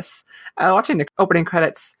looks like this. I was watching the opening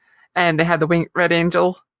credits, and they had the Red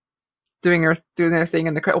Angel doing their thing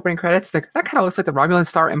in the opening credits. Like, that kind of looks like the Romulan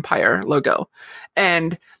Star Empire logo.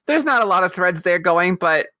 And there's not a lot of threads there going,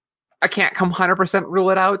 but I can't 100%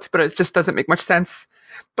 rule it out, but it just doesn't make much sense.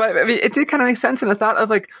 But I mean, it did kind of make sense in the thought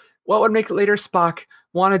of like, what would make later Spock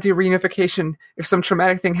want to do reunification if some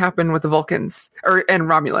traumatic thing happened with the Vulcans and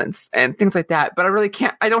Romulans and things like that. But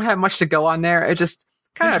I don't have much to go on there. It just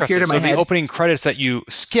kind of appeared in my head. So the opening credits that you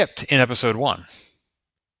skipped in episode 1.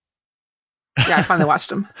 Yeah, I finally watched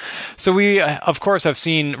them. So we, of course, have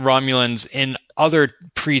seen Romulans in other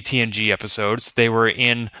pre-TNG episodes. They were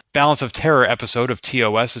in Balance of Terror episode of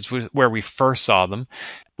TOS, it's where we first saw them.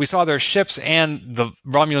 We saw their ships and the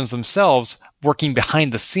Romulans themselves working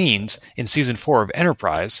behind the scenes in season 4 of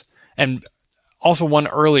Enterprise. And also one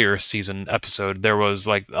earlier season episode, there was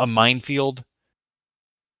like a minefield.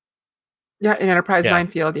 Yeah, in Enterprise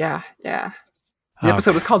Minefield, yeah. The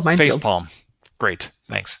episode was called Minefield. Facepalm. Great,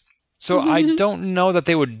 thanks. So I don't know that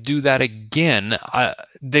they would do that again.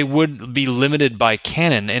 They would be limited by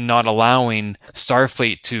canon in not allowing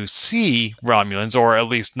Starfleet to see Romulans, or at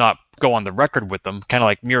least not go on the record with them, kind of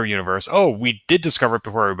like Mirror Universe. Oh, we did discover it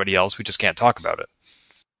before everybody else. We just can't talk about it.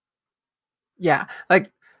 Yeah, like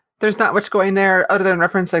there's not much going there other than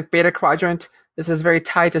reference like Beta Quadrant. This is very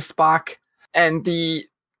tied to Spock and the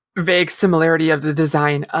vague similarity of the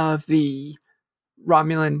design of the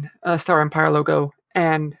Romulan Star Empire logo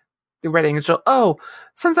and the Red Angel. Oh,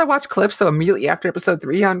 since I watched clips, so immediately after episode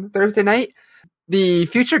 3 on Thursday night, the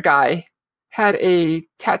future guy had a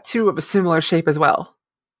tattoo of a similar shape as well.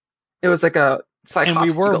 It was like a Cyclops And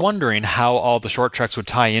we were eagle. wondering how all the short treks would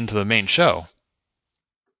tie into the main show.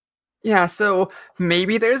 Yeah, so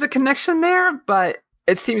maybe there's a connection there, but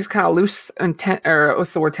it seems kind of loose and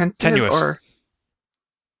what's the word? Tenuous. Or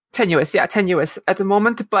tenuous, yeah, tenuous at the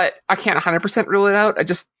moment, but I can't 100% rule it out. I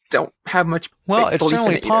just don't have much. Well, it's belief in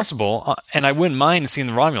certainly it either. possible, and I wouldn't mind seeing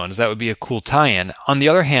the Romulans. That would be a cool tie-in. On the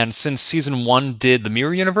other hand, since season 1 did the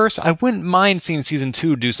Mirror Universe, I wouldn't mind seeing season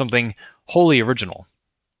 2 do something wholly original.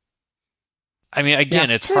 I mean,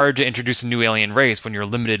 again, It's hard to introduce a new alien race when you're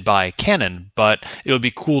limited by canon, but it would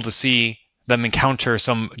be cool to see them encounter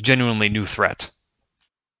some genuinely new threat.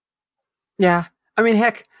 Yeah, I mean,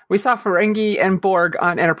 heck, we saw Ferengi and Borg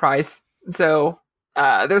on Enterprise, so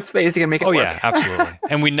there's ways you can make it work. Oh yeah, absolutely.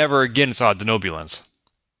 And we never again saw Denobulans,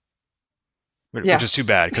 which is too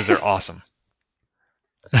bad because they're awesome.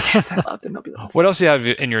 Yes, I love Denobulans. What else do you have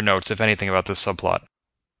in your notes, if anything, about this subplot?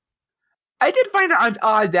 I did find it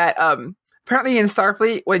odd that apparently in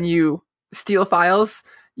Starfleet, when you steal files,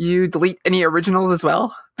 you delete any originals as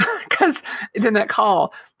well. Because in that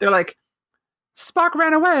call, they're like, Spock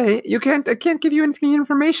ran away. I can't give you any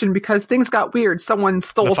information because things got weird. Someone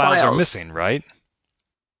stole the files. files. Are missing, right?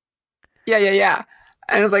 Yeah.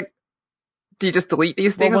 And I was like, do you just delete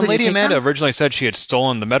these things? Well, when Lady Amanda originally said she had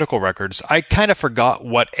stolen the medical records, I kind of forgot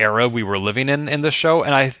what era we were living in the show,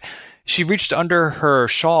 and she reached under her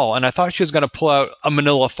shawl, and I thought she was going to pull out a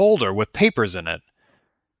manila folder with papers in it,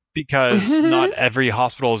 because not every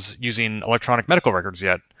hospital is using electronic medical records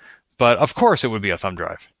yet. But of course it would be a thumb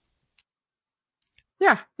drive.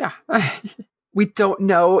 Yeah. We don't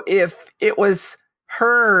know if it was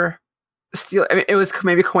her steal. I mean, it was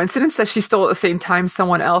maybe coincidence that she stole at the same time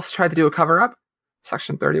someone else tried to do a cover-up.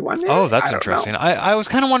 Section 31. Oh, that's interesting. I was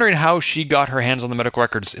kind of wondering how she got her hands on the medical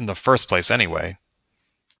records in the first place anyway.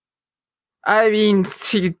 I mean,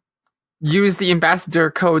 she used the ambassador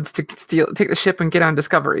codes to take the ship and get on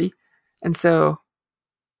Discovery. And so,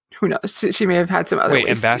 who knows? She may have had some other ways.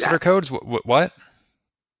 Wait, ambassador codes? What?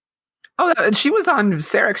 Oh, and she was on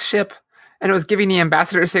Sarek's ship, and it was giving the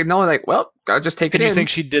ambassador a signal, like, well, gotta just take it in. And you think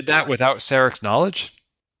she did that without Sarek's knowledge?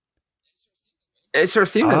 It sure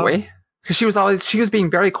seemed that way. Because she was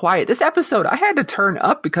being very quiet. This episode, I had to turn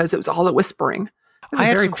up because it was all the whispering. I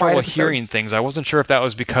had very some quiet trouble episode. hearing things. I wasn't sure if that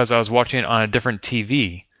was because I was watching it on a different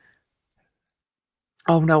TV.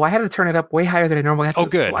 Oh no, I had to turn it up way higher than I normally have Oh, to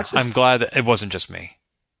good. watch this. I'm glad that it wasn't just me.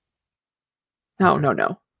 No.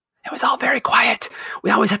 It was all very quiet.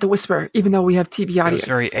 We always have to whisper, even though we have TV It audience. was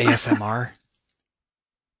very ASMR.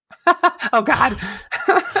 Oh God.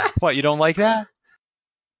 What, you don't like that?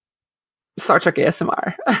 Star Trek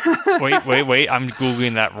ASMR. Wait. I'm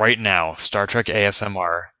Googling that right now. Star Trek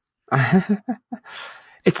ASMR.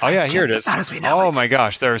 It's Oh yeah, like here it Jim, is. not as we know Oh it. my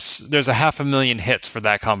gosh, there's 500,000 hits for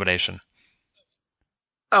that combination.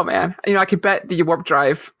 Oh man, I could bet the warp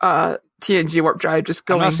drive, TNG warp drive, just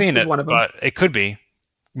I'm going not seeing is it, one of them. but it could be.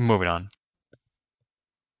 Moving on.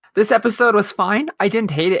 This episode was fine. I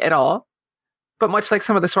didn't hate it at all, but much like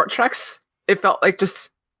some of the short treks, it felt like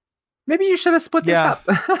just maybe you should have split this up.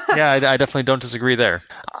 Yeah, I definitely don't disagree there.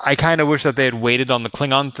 I kind of wish that they had waited on the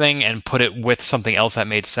Klingon thing and put it with something else that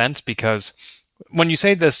made sense, because when you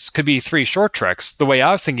say this could be 3 short treks, the way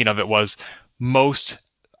I was thinking of it was most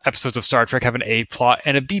episodes of Star Trek have an A plot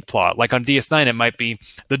and a B plot. Like on DS9, it might be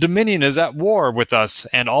the Dominion is at war with us,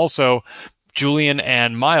 and also Julian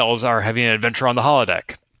and Miles are having an adventure on the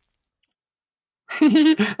holodeck.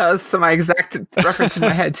 That was my exact reference in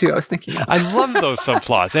my head too. I was thinking of. I love those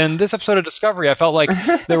subplots. And this episode of Discovery, I felt like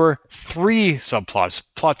there were 3 subplots.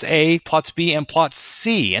 Plots A, plots B, and plot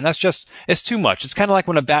C. And it's too much. It's kind of like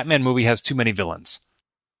when a Batman movie has too many villains.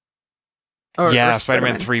 Or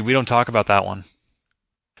Spider-Man 3. We don't talk about that one.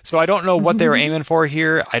 So I don't know what they were aiming for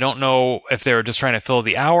here. I don't know if they were just trying to fill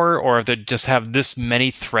the hour, or if they just have this many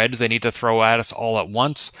threads they need to throw at us all at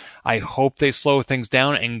once. I hope they slow things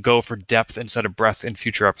down and go for depth instead of breadth in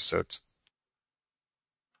future episodes.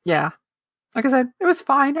 Yeah. Like I said, it was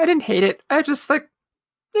fine. I didn't hate it. I just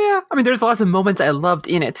there's lots of moments I loved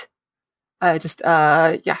in it. I just, could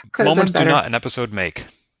have done better. Moments do not an episode make.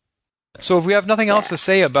 So if we have nothing else to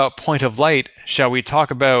say about Point of Light, shall we talk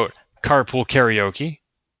about Carpool Karaoke?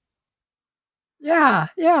 Yeah.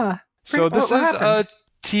 So this is a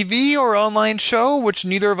TV or online show which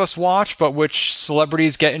neither of us watch, but which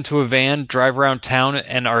celebrities get into a van, drive around town,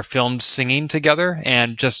 and are filmed singing together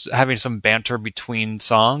and just having some banter between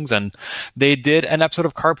songs. And they did an episode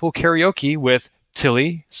of Carpool Karaoke with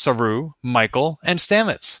Tilly, Saru, Michael, and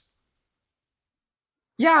Stamets.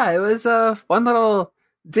 Yeah, it was a fun little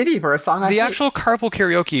ditty for a song. The actual Carpool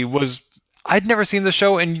Karaoke was... I'd never seen the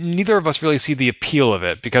show, and neither of us really see the appeal of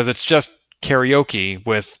it, because it's just karaoke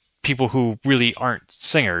with people who really aren't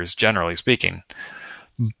singers, generally speaking.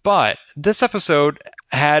 But this episode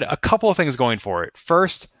had a couple of things going for it.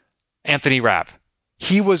 First, Anthony Rapp.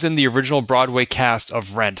 He was in the original Broadway cast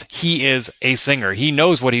of Rent. He is a singer. He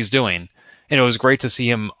knows what he's doing. And it was great to see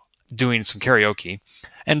him doing some karaoke.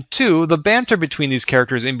 And 2, the banter between these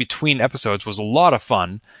characters in between episodes was a lot of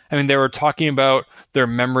fun. I mean, they were talking about their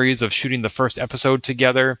memories of shooting the first episode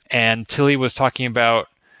together, and Tilly was talking about...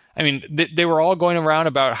 I mean, they were all going around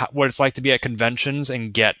about what it's like to be at conventions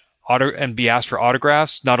and be asked for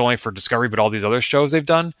autographs, not only for Discovery, but all these other shows they've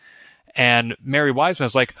done. And Mary Wiseman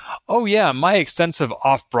was like, oh yeah, my extensive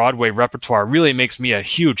off-Broadway repertoire really makes me a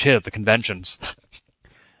huge hit at the conventions.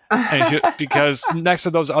 Because next to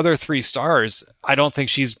those other 3 stars, I don't think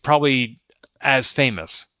she's probably as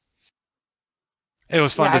famous. It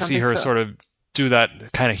was fun to see her sort of do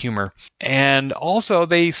that kind of humor. And also,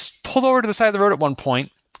 they pulled over to the side of the road at one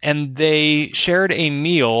point, and they shared a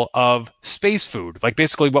meal of space food, like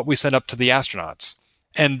basically what we sent up to the astronauts.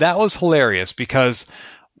 And that was hilarious, because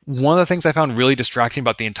one of the things I found really distracting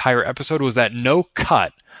about the entire episode was that no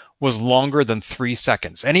cut was longer than 3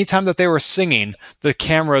 seconds. Anytime that they were singing, the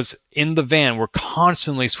cameras in the van were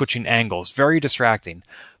constantly switching angles, very distracting.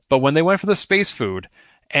 But when they went for the space food,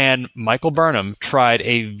 and Michael Burnham tried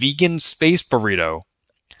a vegan space burrito,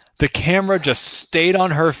 the camera just stayed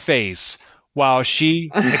on her face while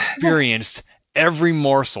she experienced every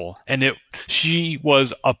morsel, and she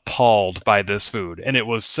was appalled by this food, and it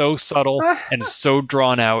was so subtle and so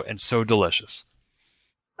drawn out and so delicious.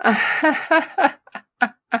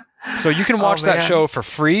 So you can watch that show for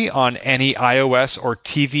free on any iOS or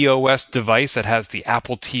tvOS device that has the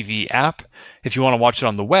Apple TV app. If you want to watch it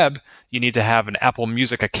on the web, you need to have an Apple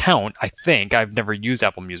Music account, I think. I've never used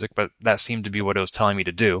Apple Music, but that seemed to be what it was telling me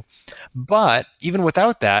to do. But even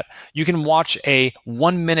without that, you can watch a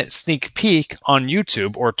 1-minute sneak peek on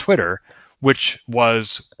YouTube or Twitter, which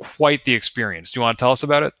was quite the experience. Do you want to tell us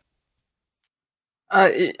about it?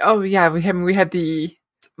 We had the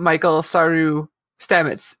Michael, Saru,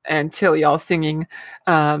 Stamets, and Tilly all singing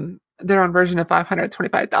their own version of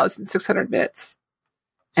 525,600 bits.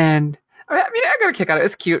 And I mean, I got a kick out of it.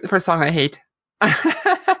 It's cute. The first song I hate.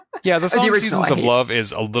 Yeah, the song original, Seasons I of hate. Love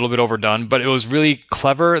is a little bit overdone, but it was really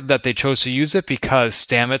clever that they chose to use it because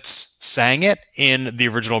Stamets sang it in the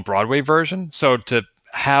original Broadway version. So to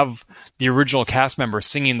have the original cast members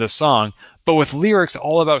singing the song, but with lyrics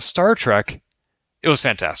all about Star Trek, it was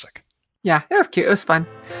fantastic. Yeah, it was cute. It was fun.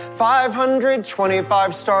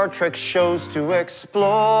 525 Star Trek shows to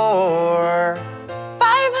explore.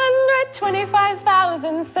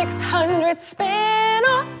 525,600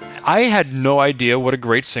 spin-offs. I had no idea what a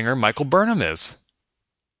great singer Michael Burnham is.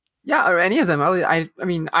 Yeah, or any of them. I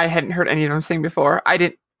mean, I hadn't heard any of them sing before.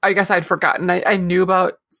 I guess I'd forgotten. I knew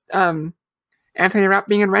about Anthony Rapp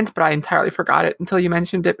being in Rent, but I entirely forgot it until you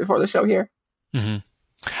mentioned it before the show here. Mm-hmm.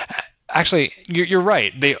 Actually, you're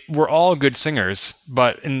right. They were all good singers,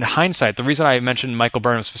 but in hindsight, the reason I mentioned Michael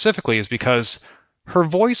Burnham specifically is because her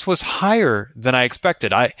voice was higher than I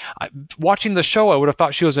expected. I watching the show, I would have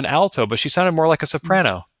thought she was an alto, but she sounded more like a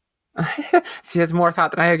soprano. See, that's more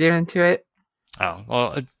thought than I had given to it. Oh,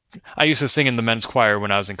 well, I used to sing in the men's choir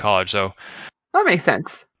when I was in college, so That makes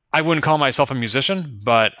sense. I wouldn't call myself a musician,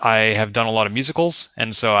 but I have done a lot of musicals,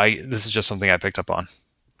 and so this is just something I picked up on.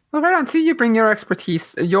 Well, right on. See, you bring your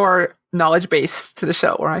expertise, your knowledge base to the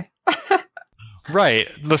show, right? Right.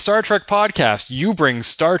 The Star Trek podcast. You bring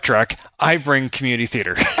Star Trek. I bring community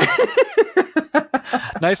theater.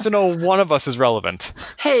 Nice to know one of us is relevant.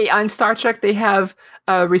 Hey, on Star Trek, they have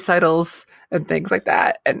recitals and things like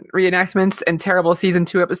that, and reenactments and terrible season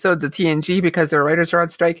 2 episodes of TNG because their writers are on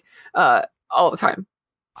strike all the time.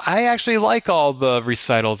 I actually like all the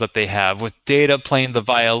recitals that they have with Data playing the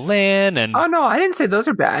violin and... Oh, no, I didn't say those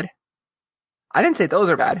are bad. I meant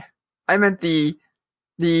the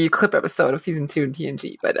clip episode of season 2 in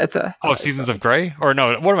TNG, but that's a... Oh, Seasons of Grey? Or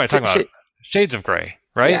no, what am I talking about? Shades of Grey,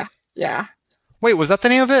 right? Yeah. Wait, was that the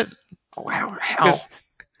name of it? Oh, I don't know.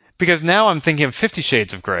 Because now I'm thinking of 50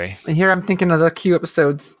 Shades of Grey. And here I'm thinking of the Q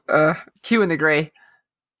episodes, Q in the Grey.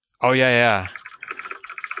 Oh, yeah.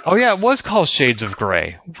 Oh, yeah, it was called Shades of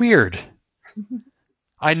Grey. Weird.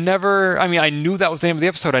 I knew that was the name of the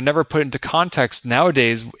episode. I never put it into context.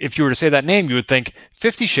 Nowadays, if you were to say that name, you would think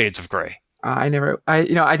 50 Shades of Grey. I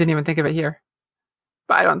didn't even think of it here.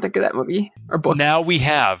 But I don't think of that movie or book. Now we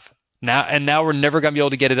have. Now we're never going to be able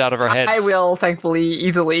to get it out of our heads. I will, thankfully,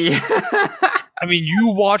 easily. I mean,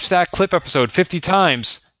 you watch that clip episode 50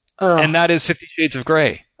 times, and that is 50 Shades of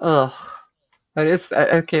Grey. Ugh. That is,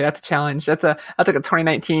 okay, that's a challenge. That's like a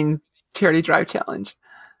 2019 charity drive challenge.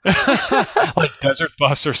 Like Desert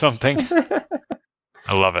Bus or something.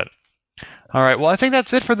 I love it. All right, well, I think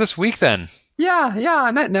that's it for this week then. Yeah,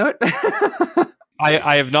 on that note.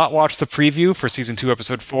 I have not watched the preview for Season 2,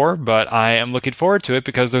 Episode 4, but I am looking forward to it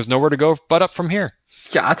because there's nowhere to go but up from here.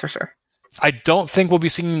 Yeah, that's for sure. I don't think we'll be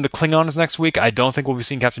seeing the Klingons next week. I don't think we'll be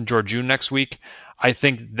seeing Captain Georgiou next week. I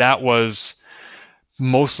think that was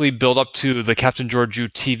mostly built up to the Captain Georgiou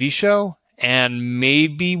TV show, and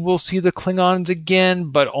maybe we'll see the Klingons again,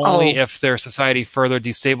 but only if their society further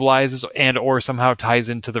destabilizes and or somehow ties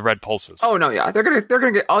into the Red Pulses. Oh no, yeah, they're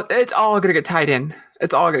gonna get. It's all gonna get tied in. The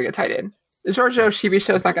Georgiou TV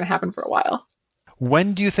show is not gonna happen for a while.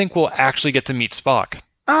 When do you think we'll actually get to meet Spock?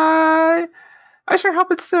 I sure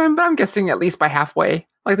hope it's soon, but I'm guessing at least by halfway,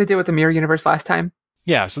 like they did with the Mirror Universe last time.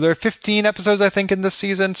 Yeah, so there are 15 episodes, I think, in this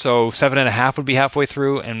season, so 7.5 would be halfway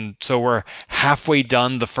through, and so we're halfway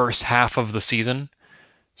done the first half of the season.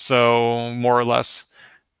 So, more or less,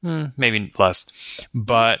 maybe less.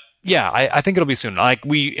 But, yeah, I think it'll be soon. Like,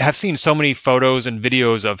 we have seen so many photos and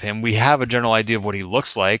videos of him, we have a general idea of what he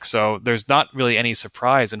looks like, so there's not really any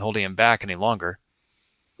surprise in holding him back any longer.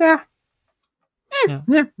 Yeah.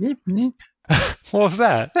 What was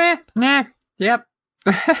that? Yep.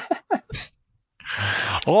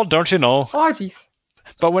 Well, don't you know? Oh, jeez.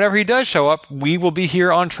 But whenever he does show up, we will be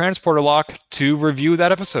here on Transporter Lock to review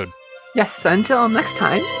that episode. Yes, until next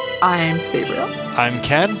time, I'm Sabriel. I'm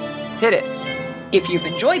Ken. Hit it. If you've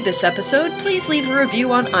enjoyed this episode, please leave a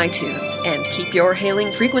review on iTunes and keep your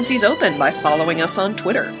hailing frequencies open by following us on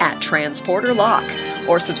Twitter @TransporterLock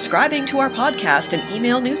or subscribing to our podcast and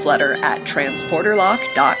email newsletter at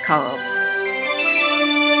transporterlock.com.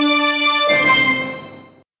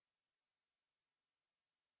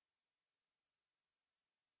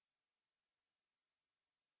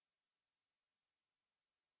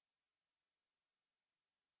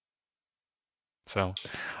 So,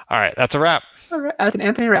 all right, that's a wrap. All right, that's an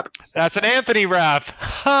Anthony Rapp. That's an Anthony wrap.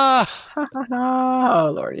 Ha!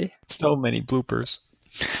 Oh, lordy. So many bloopers.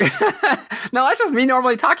 No, that's just me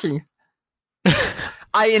normally talking.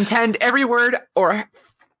 I intend every word or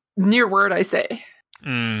near word I say.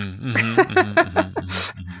 You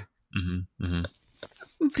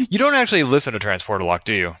don't actually listen to Transporter Lock,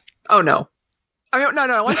 do you? Oh, no. I mean,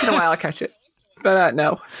 no. Once in a while I'll catch it, but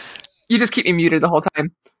no. You just keep me muted the whole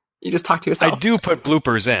time. You just talk to yourself. I do put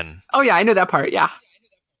bloopers in. Oh yeah, I know that part. Yeah.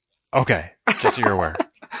 Okay, just so you're aware.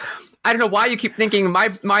 I don't know why you keep thinking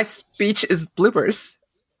my speech is bloopers.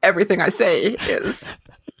 Everything I say is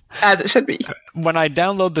as it should be. When I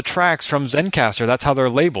download the tracks from Zencastr, that's how they're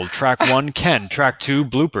labeled. Track 1, Ken. Track 2,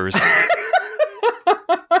 bloopers.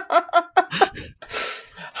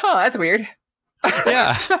 Oh, that's weird.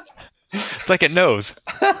 Yeah. It's like it knows.